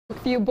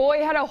Elkview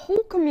boy had a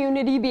whole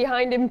community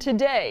behind him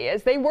today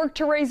as they worked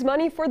to raise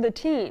money for the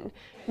teen.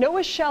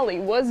 Noah Sheley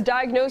was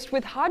diagnosed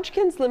with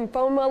Hodgkin's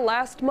lymphoma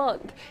last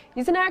month.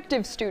 He's an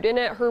active student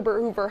at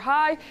Herbert Hoover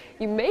High.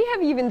 You may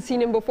have even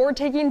seen him before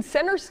taking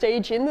center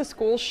stage in the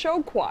school's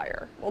show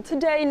choir. Well,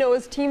 today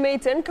Noah's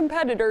teammates and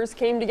competitors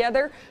came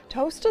together to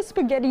host a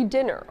spaghetti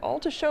dinner, all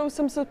to show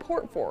some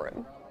support for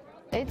him.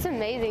 It's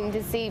amazing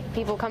to see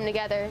people come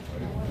together.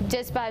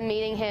 Just by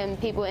meeting him,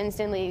 people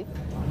instantly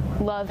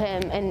love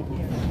him, and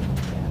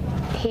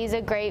he's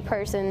a great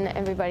person.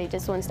 Everybody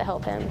just wants to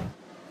help him.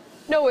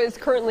 Noah is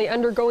currently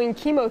undergoing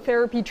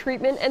chemotherapy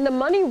treatment, and the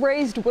money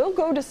raised will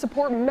go to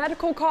support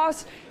medical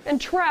costs and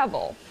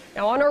travel.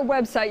 Now, on our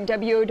website,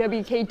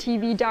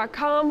 WOWKTV.com,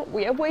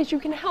 we have ways you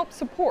can help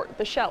support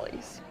the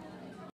Sheleys.